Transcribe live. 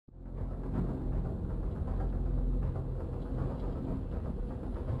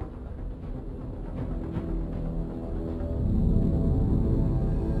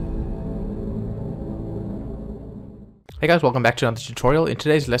Hey guys, welcome back to another tutorial. In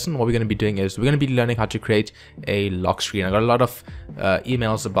today's lesson, what we're going to be doing is we're going to be learning how to create a lock screen. I got a lot of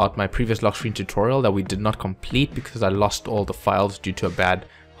emails about my previous lock screen tutorial that we did not complete because I lost all the files due to a bad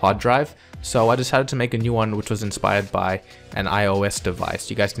hard drive. So I decided to make a new one which was inspired by an iOS device.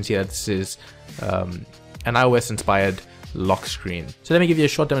 You guys can see that this is an iOS inspired lock screen. So let me give you a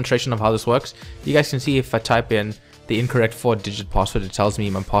short demonstration of how this works. You guys can see if I type in the incorrect 4-digit password, it tells me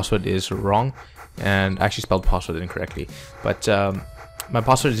my password is wrong. And I actually spelled password incorrectly, but my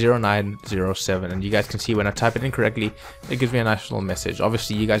password is 0907, and you guys can see when I type it incorrectly, it gives me a nice little message.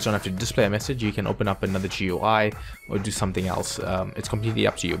 Obviously, you guys don't have to display a message. You can open up another GUI or do something else. It's completely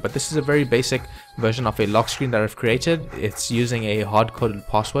up to you, but this is a very basic version of a lock screen that I've created. It's using a hard-coded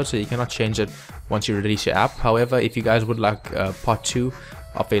password, so you cannot change it once you release your app. However, if you guys would like part 2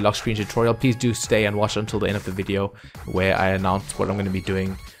 of a lock screen tutorial, please do stay and watch until the end of the video where I announce what I'm going to be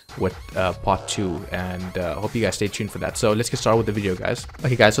doing with part 2, and hope you guys stay tuned for that. So let's get started with the video, guys.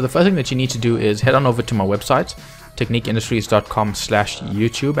 Okay guys, so the first thing that you need to do is head on over to my website,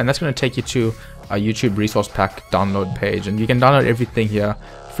 teknikindustries.com/YouTube, and that's going to take you to our YouTube resource pack download page, and you can download everything here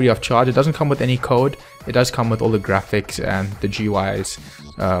free of charge. It doesn't come with any code, it does come with all the graphics and the GUIs,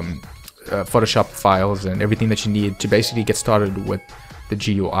 Photoshop files, and everything that you need to basically get started with the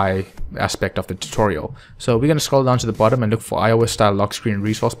GUI aspect of the tutorial. So we're going to scroll down to the bottom and look for iOS style lock screen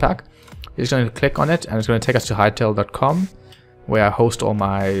resource pack. You're just going to click on it, and it's going to take us to hightail.com where I host all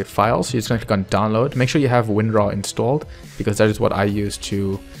my files. You're just going to click on download. Make sure you have WinRAR installed because that is what I use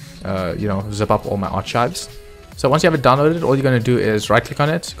to zip up all my archives. So once you have it downloaded, all you're going to do is right click on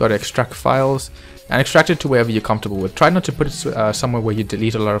it, go to extract files, and extract it to wherever you're comfortable with. Try not to put it somewhere where you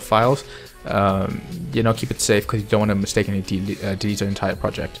delete a lot of files. Keep it safe because you don't want to mistakenly delete an entire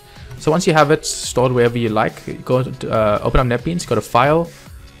project. So once you have it stored wherever you like, go to, open up Netbeans, go to File,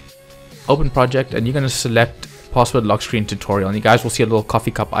 Open Project, and you're going to select Password Lock Screen Tutorial. And you guys will see a little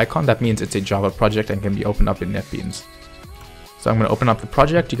coffee cup icon. That means it's a Java project and can be opened up in Netbeans. So I'm going to open up the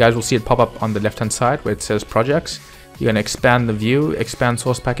project. You guys will see it pop up on the left hand side where it says Projects. You're going to expand the view, expand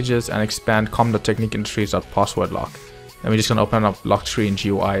source packages, and expand com.teknikindustries.passwordlock. And we're just going to open up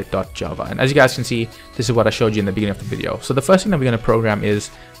lockscreen.gui.java. And as you guys can see, this is what I showed you in the beginning of the video. So the first thing that we're going to program is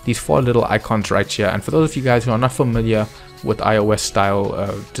these 4 little icons right here. And for those of you guys who are not familiar with iOS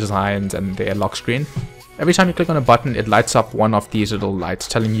style designs and their lock screen, every time you click on a button, it lights up one of these little lights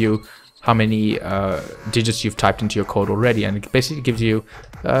telling you how many digits you've typed into your code already. And it basically gives you,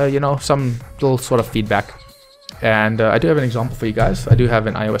 some little sort of feedback. And I do have an example for you guys. I do have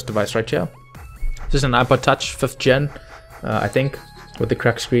an iOS device right here. This is an iPod Touch 5th gen, I think, with the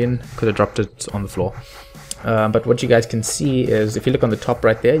cracked screen because I dropped it on the floor. But what you guys can see is, if you look on the top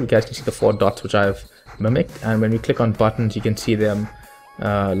right there, you guys can see the 4 dots which I've mimicked. And when we click on buttons, you can see them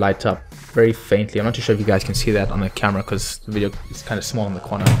light up very faintly. I'm not too sure if you guys can see that on the camera because the video is kind of small in the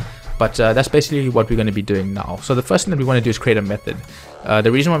corner. But that's basically what we're going to be doing now. So the first thing that we want to do is create a method.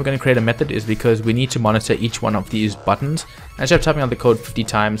 The reason why we're going to create a method is because we need to monitor each one of these buttons. And instead of typing out the code 50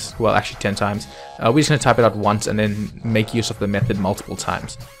 times, well actually 10 times, we're just going to type it out once and then make use of the method multiple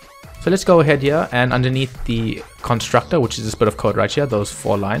times. So let's go ahead here, and underneath the constructor, which is this bit of code right here, those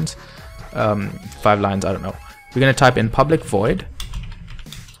 4 lines, 5 lines, I don't know. We're going to type in public void.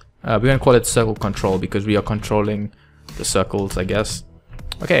 We're going to call it circle control because we are controlling the circles, I guess.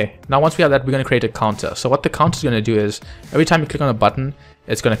 Okay, now once we have that, we're going to create a counter. So what the counter is going to do is, every time you click on a button,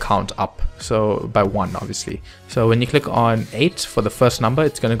 it's going to count up. So by 1, obviously. So when you click on 8 for the first number,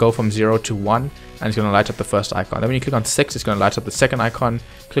 it's going to go from 0 to 1, and it's going to light up the first icon. Then when you click on 6, it's going to light up the second icon.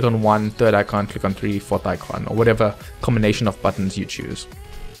 Click on 1, third icon, click on 3, fourth icon, or whatever combination of buttons you choose.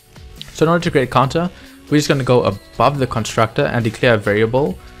 So in order to create a counter, we're just going to go above the constructor and declare a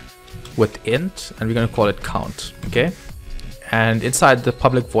variable with int, and we're going to call it count. Okay. And inside the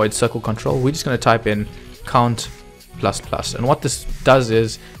public void circle control, we're just going to type in count plus plus. And what this does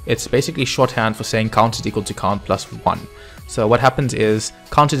is, it's basically shorthand for saying count is equal to count plus 1. So what happens is,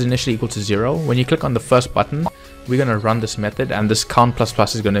 count is initially equal to 0. When you click on the first button, we're going to run this method, and this count plus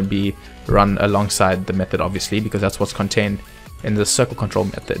plus is going to be run alongside the method, obviously, because that's what's contained in the circle control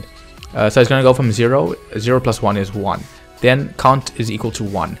method. So it's going to go from 0 plus 1 is 1. Then count is equal to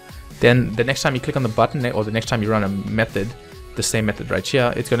 1. Then the next time you click on the button, or the next time you run a method, the same method right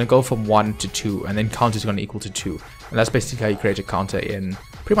here, it's going to go from 1 to 2, and then count is going to equal to 2. And that's basically how you create a counter in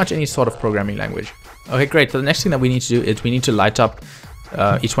pretty much any sort of programming language. Okay, great. So the next thing that we need to do is we need to light up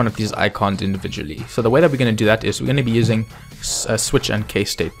each one of these icons individually. So the way that we're going to do that is we're going to be using a switch and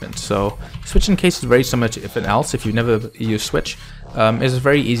case statement. So switch and case is very similar to if and else. If you've never used switch, it's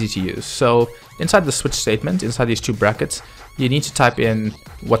very easy to use. So inside the switch statement, inside these 2 brackets, you need to type in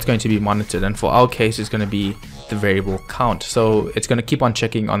what's going to be monitored, and for our case it's going to be the variable count. So it's going to keep on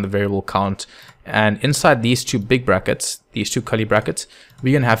checking on the variable count, and inside these two big brackets, these two curly brackets,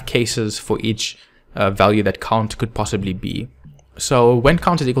 we're going to have cases for each value that count could possibly be. So when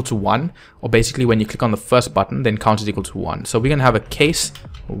count is equal to 1, or basically when you click on the first button, then count is equal to 1. So we're going to have a case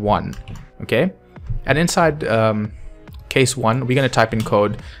 1, okay? And inside case 1, we're going to type in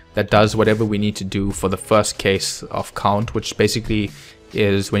code that does whatever we need to do for the first case of count, which basically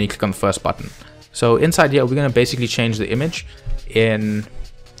is when you click on the first button. So inside here, we're going to basically change the image in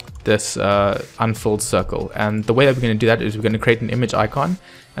this unfilled circle. And the way that we're going to do that is we're going to create an image icon,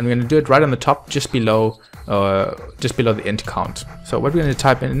 and we're going to do it right on the top, just below the int count. So what we're going to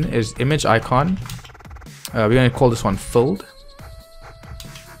type in is image icon. We're going to call this one filled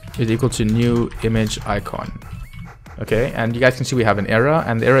is equal to new image icon. Okay, and you guys can see we have an error,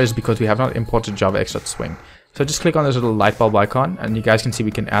 and the error is because we have not imported javax.swing. So just click on this little light bulb icon, and you guys can see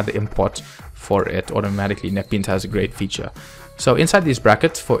we can add the import for it automatically. Netbeans has a great feature. So inside these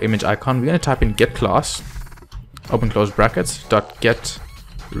brackets for image icon, we're going to type in get class, open close brackets, dot get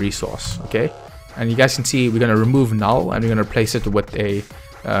resource. Okay, and you guys can see we're going to remove null, and we're going to replace it with a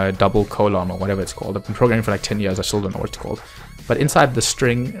double colon or whatever it's called. I've been programming for like 10 years, I still don't know what it's called. But inside the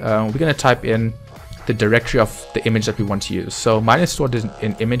string, we're going to type in the directory of the image that we want to use. So mine is stored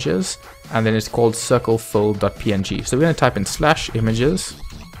in images, and then it's called circlefill.png. So we're going to type in slash images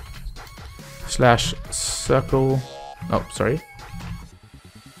slash circle, oh sorry,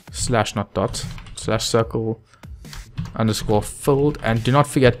 slash not dot, slash circle underscore filled, and do not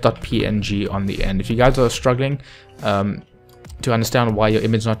forget .png on the end. If you guys are struggling to understand why your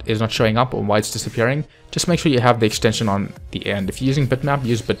image is not showing up or why it's disappearing, just make sure you have the extension on the end. If you're using bitmap,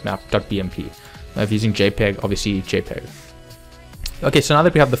 use bitmap.bmp. If you're using JPEG, obviously JPEG. Okay, so now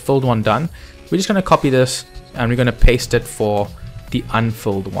that we have the filled one done, we're just going to copy this and we're going to paste it for the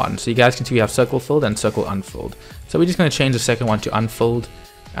unfilled one. So you guys can see we have circle filled and circle unfilled. So we're just going to change the second one to unfilled,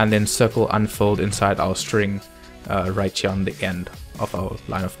 and then circle unfilled inside our string right here on the end of our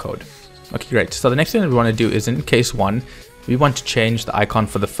line of code. Okay, great. So the next thing that we want to do is in case 1, we want to change the icon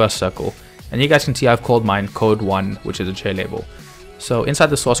for the first circle. And you guys can see I've called mine code1, which is a JLabel. So inside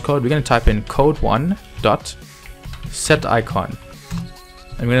the source code, we're going to type in code1 dot set icon,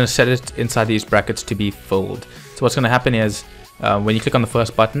 and we're going to set it inside these brackets to be filled. So what's going to happen is when you click on the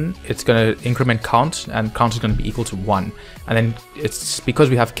first button, it's going to increment count, and count is going to be equal to 1. And then it's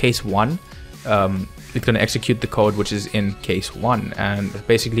because we have case 1, it's going to execute the code which is in case 1, and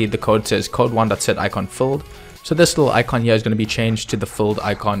basically the code says code1.setIcon filled. So this little icon here is going to be changed to the filled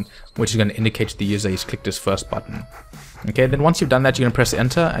icon, which is going to indicate to the user he's clicked his first button. Okay, then once you've done that, you're going to press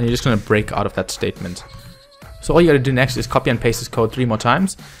enter, and you're just going to break out of that statement. So all you got to do next is copy and paste this code 3 more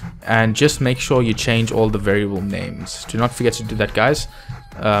times, and just make sure you change all the variable names. Do not forget to do that, guys.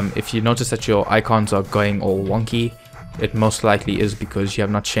 If you notice that your icons are going all wonky, it most likely is because you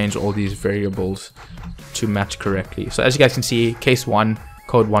have not changed all these variables to match correctly. So as you guys can see, case 1,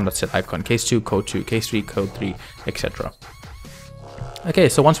 code1.setIcon, case 2, code 2, case 3, code 3, etc. Okay,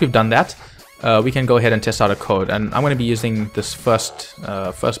 so once we've done that, we can go ahead and test out a code, and I'm going to be using this first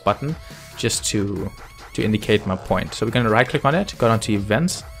button just to indicate my point. So we're going to right click on it, go down to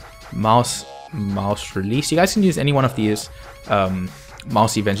events, mouse release. You guys can use any one of these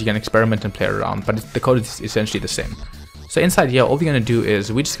mouse events. You can experiment and play around, but the code is essentially the same. So inside here, all we're going to do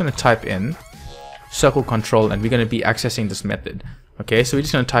is we're just going to type in circle control, and we're going to be accessing this method. Okay, so we're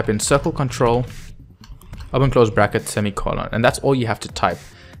just going to type in circle control, open close bracket, semicolon, and that's all you have to type.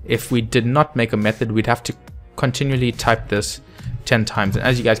 If we did not make a method, we'd have to continually type this 10 times, and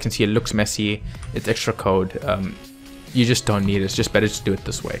as you guys can see, it looks messy, it's extra code. You just don't need it. It's just better to do it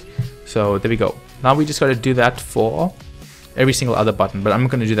this way. So there we go. Now we just got to do that for every single other button, but I'm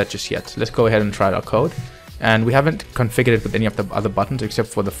not going to do that just yet. Let's go ahead and try our code, and we haven't configured it with any of the other buttons except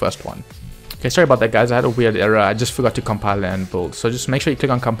for the first one. Okay, sorry about that, guys. I had a weird error. I just forgot to compile and build. So just make sure you click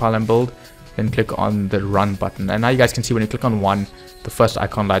on compile and build, then click on the run button, and now you guys can see when you click on one, the first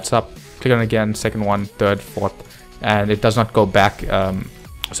icon lights up. Click on it again, second one, third, fourth, and it does not go back.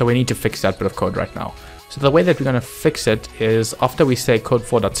 So we need to fix that bit of code right now. So the way that we're going to fix it is after we say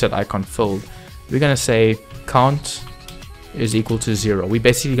code4.setIcon filled, we're going to say count is equal to 0. We're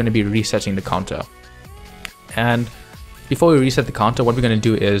basically going to be resetting the counter. And before we reset the counter, what we're going to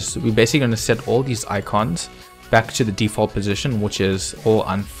do is we're basically going to set all these icons back to the default position, which is all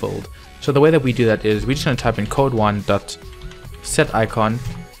unfilled. So the way that we do that is we're just going to type in code1.setIcon, and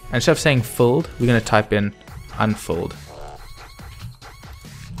instead of saying filled, we're going to type in unfilled.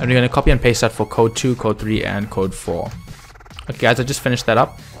 And we're going to copy and paste that for code 2, code 3, and code 4. Okay, guys, I just finished that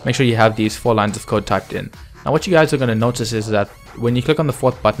up. Make sure you have these 4 lines of code typed in. Now what you guys are going to notice is that when you click on the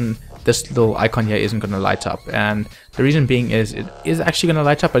fourth button, this little icon here isn't going to light up, and the reason being is it is actually going to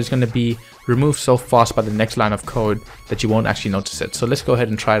light up, but it's going to be removed so fast by the next line of code that you won't actually notice it. So let's go ahead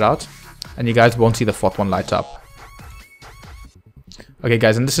and try it out, and you guys won't see the fourth one light up. Okay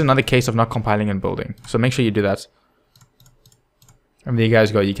guys, and this is another case of not compiling and building, so make sure you do that. And there you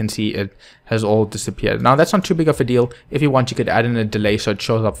guys go, you can see it has all disappeared. Now that's not too big of a deal. If you want, you could add in a delay so it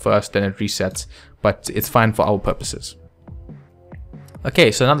shows up first, then it resets, but it's fine for our purposes.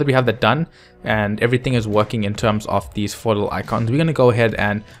 Okay, so now that we have that done and everything is working in terms of these four little icons, we're going to go ahead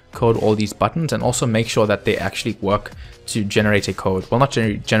and code all these buttons and also make sure that they actually work to generate a code. Well, not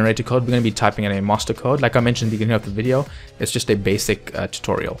generate a code, we're going to be typing in a master code. Like I mentioned at the beginning of the video, it's just a basic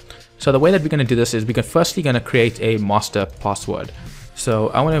tutorial. So the way that we're going to do this is we're firstly going to create a master password. So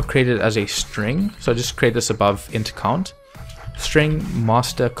I want to create it as a string. So just create this above int count. String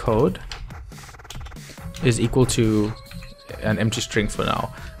master code is equal to an empty string for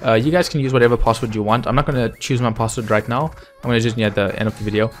now. You guys can use whatever password you want. I'm not going to choose my password right now. I'm going to just near the end of the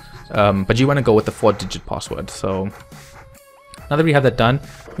video. But you want to go with the 4-digit password. So now that we have that done,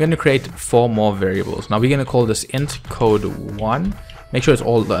 we're going to create 4 more variables. Now we're going to call this int code 1. Make sure it's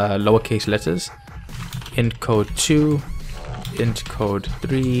all lowercase letters. Int code 2, int code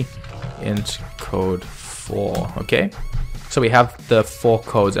 3, int code 4. Okay. So we have the 4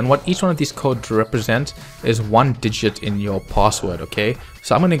 codes, and what each one of these codes represent is 1 digit in your password. Okay,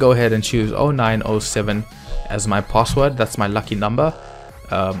 so I'm going to go ahead and choose 0907 as my password. That's my lucky number.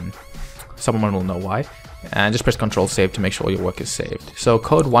 Someone will know why. And just press Ctrl Save to make sure all your work is saved. So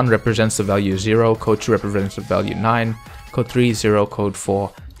code 1 represents the value 0, code 2 represents the value 9, code 3 0, code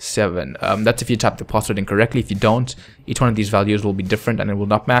 4 7. That's if you type the password incorrectly. If you don't, each one of these values will be different and it will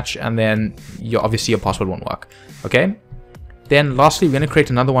not match, and then obviously your password won't work. Okay. Then lastly, we're going to create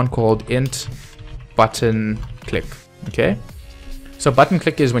another one called int button click. Okay, so button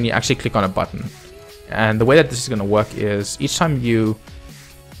click is when you actually click on a button, and the way that this is going to work is each time you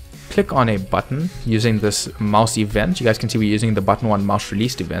click on a button using this mouse event, you guys can see we're using the button 1 mouse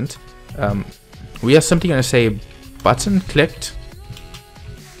released event. We are simply going to say button clicked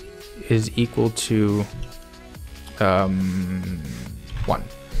is equal to 1.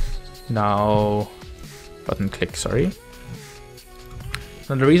 Now button click, sorry.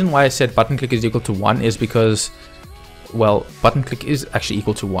 And the reason why I said button click is equal to 1 is because, well, button click is actually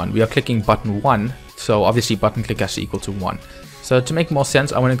equal to 1. We are clicking button 1, so obviously button click has to equal to 1. So to make more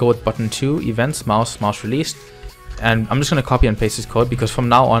sense, I want to go with button 2, events, mouse released, and I'm just going to copy and paste this code because from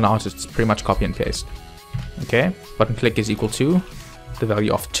now on out it's pretty much copy and paste. Okay, button click is equal to the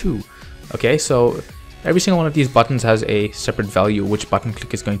value of 2. Okay, so every single one of these buttons has a separate value which button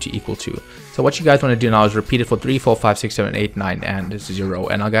click is going to equal to. So what you guys want to do now is repeat it for 3, 4, 5, 6, 7, 8, 9, and 0.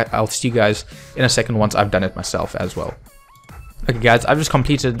 And I'll see you guys in a second once I've done it myself as well. Okay guys, I've just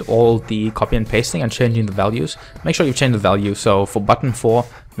completed all the copy and pasting and changing the values. Make sure you change the value. So for button 4,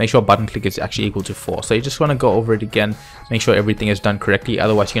 make sure button click is actually equal to 4. So you just want to go over it again, make sure everything is done correctly.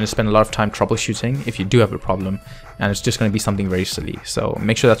 Otherwise, you're going to spend a lot of time troubleshooting if you do have a problem, and it's just going to be something very silly. So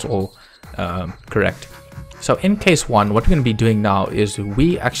make sure that's all correct. So in case 1, what we're going to be doing now is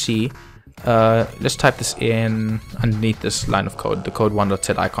we actually, let's type this in underneath this line of code, the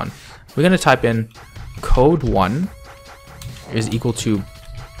code1.set icon. We're going to type in code 1 is equal to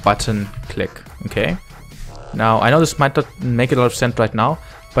button click. Okay. Now I know this might not make a lot of sense right now,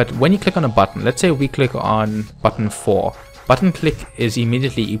 but when you click on a button, let's say we click on button 4, button click is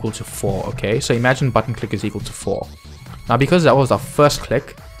immediately equal to 4. Okay. So imagine button click is equal to 4. Now because that was our first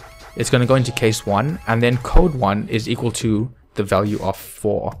click, it's going to go into case 1, and then code 1 is equal to the value of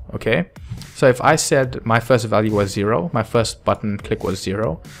 4. Okay, so if I said my first value was 0, my first button click was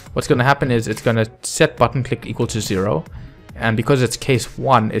 0, what's going to happen is it's going to set button click equal to 0, and because it's case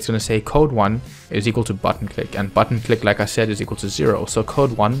 1, it's going to say code 1 is equal to button click, and button click, like I said, is equal to 0, so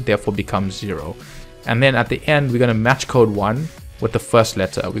code 1 therefore becomes 0. And then at the end, we're going to match code 1 with the first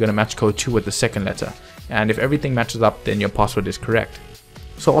letter, we're going to match code 2 with the second letter, and if everything matches up, then your password is correct.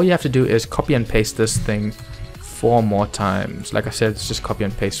 So all you have to do is copy and paste this thing 4 more times. Like I said, it's just copy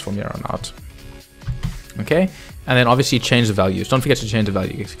and paste from here on out. Okay, and then obviously change the values. Don't forget to change the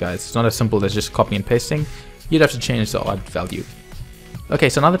values, guys. It's not as simple as just copy and pasting. You'd have to change the odd value. Okay,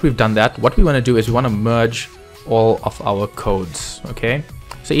 so now that we've done that, what we want to do is we want to merge all of our codes. Okay,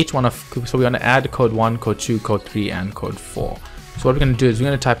 so we want to add code 1, code 2, code 3, and code 4. So what we're going to do is we're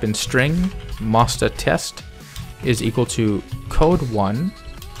going to type in string master test is equal to code 1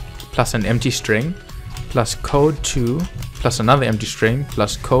 plus an empty string plus code 2 plus another empty string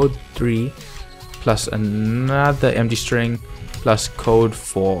plus code 3 plus another empty string plus code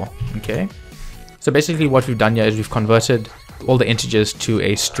 4. Okay, So basically what we've done here is we've converted all the integers to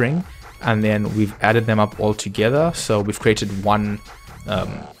a string, and then we've added them up all together. So we've created one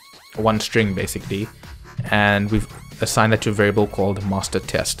string basically, and we've assigned that to a variable called master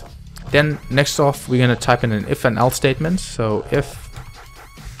test. Then next off, we're going to type in an if and else statement. So if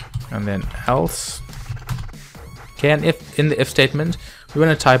and then else. Okay, and if in the if statement, we're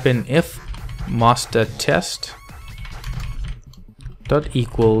going to type in if master test dot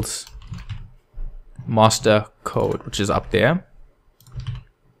equals master code, which is up there.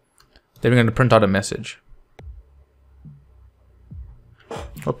 Then we're going to print out a message.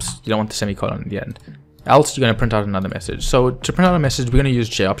 Oops, you don't want the semicolon at the end. Else you're going to print out another message. So to print out a message, we're going to use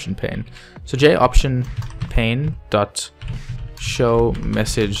JOptionPane. So JOptionPane dot show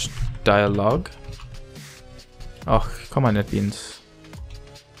message dialog. Oh, come on, Netbeans.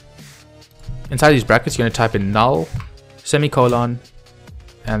 Inside these brackets, you're going to type in null, semicolon,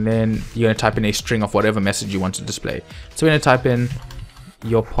 and then you're going to type in a string of whatever message you want to display. So we're going to type in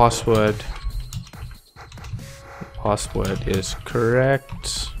your password. Password is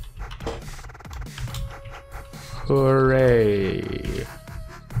correct. Hooray.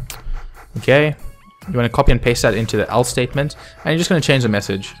 Okay, you want to copy and paste that into the else statement, and you're just going to change the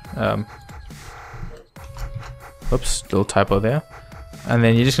message. Oops, little typo there. And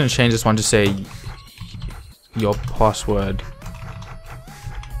then you're just going to change this one to say your password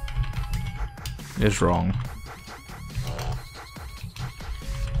is wrong.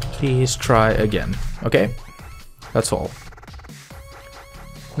 Please try again. Okay, that's all.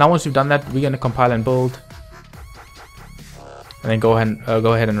 Now once we've done that, we're going to compile and build, and then go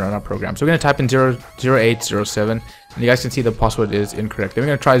ahead and run our program. So we're going to type in 0807, and you guys can see the password is incorrect. Then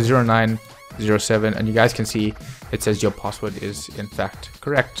we're going to try 0907, and you guys can see it says your password is in fact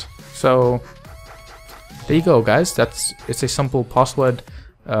correct. So there you go, guys. It's a simple password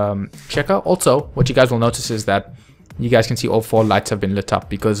checker. Also, what you guys will notice is that you guys can see all 4 lights have been lit up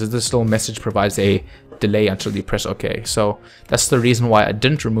because this little message provides a delay until you press OK. So that's the reason why I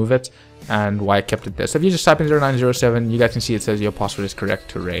didn't remove it and why I kept it there. So if you just type in 0907, you guys can see it says your password is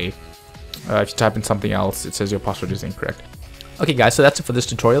correct. Hooray. If you type in something else, it says your password is incorrect. Okay guys, so that's it for this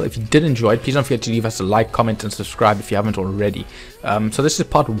tutorial. If you did enjoy it, please don't forget to leave us a like, comment, and subscribe if you haven't already. So this is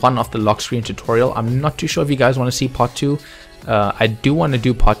part 1 of the lock screen tutorial. I'm not too sure if you guys want to see part 2. I do want to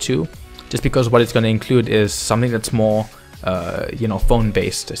do part 2, just because what it's going to include is something that's more phone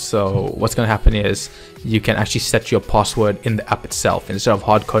based. So what's going to happen is you can actually set your password in the app itself instead of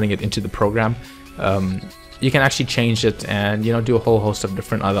hard coding it into the program. You can actually change it and do a whole host of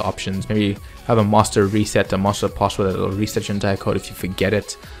different other options. Maybe have a master reset, a master password that will reset your entire code if you forget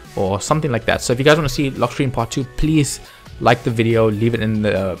it, or something like that. So if you guys want to see lock screen part 2, please like the video, leave it in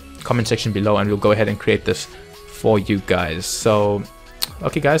the comment section below, and we'll go ahead and create this for you guys. So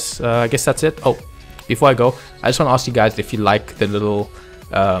okay guys, I guess that's it. Oh, before I go, I just want to ask you guys if you like the little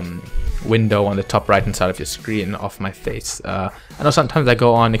window on the top right hand side of your screen of my face. I know sometimes I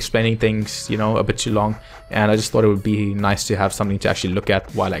go on explaining things a bit too long, and I just thought it would be nice to have something to actually look at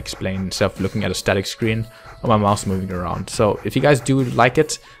while I explain instead of looking at a static screen or my mouse moving around. So if you guys do like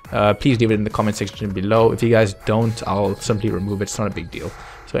it, please leave it in the comment section below. If you guys don't, I'll simply remove it. It's not a big deal.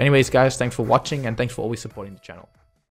 So anyways guys, thanks for watching, and thanks for always supporting the channel.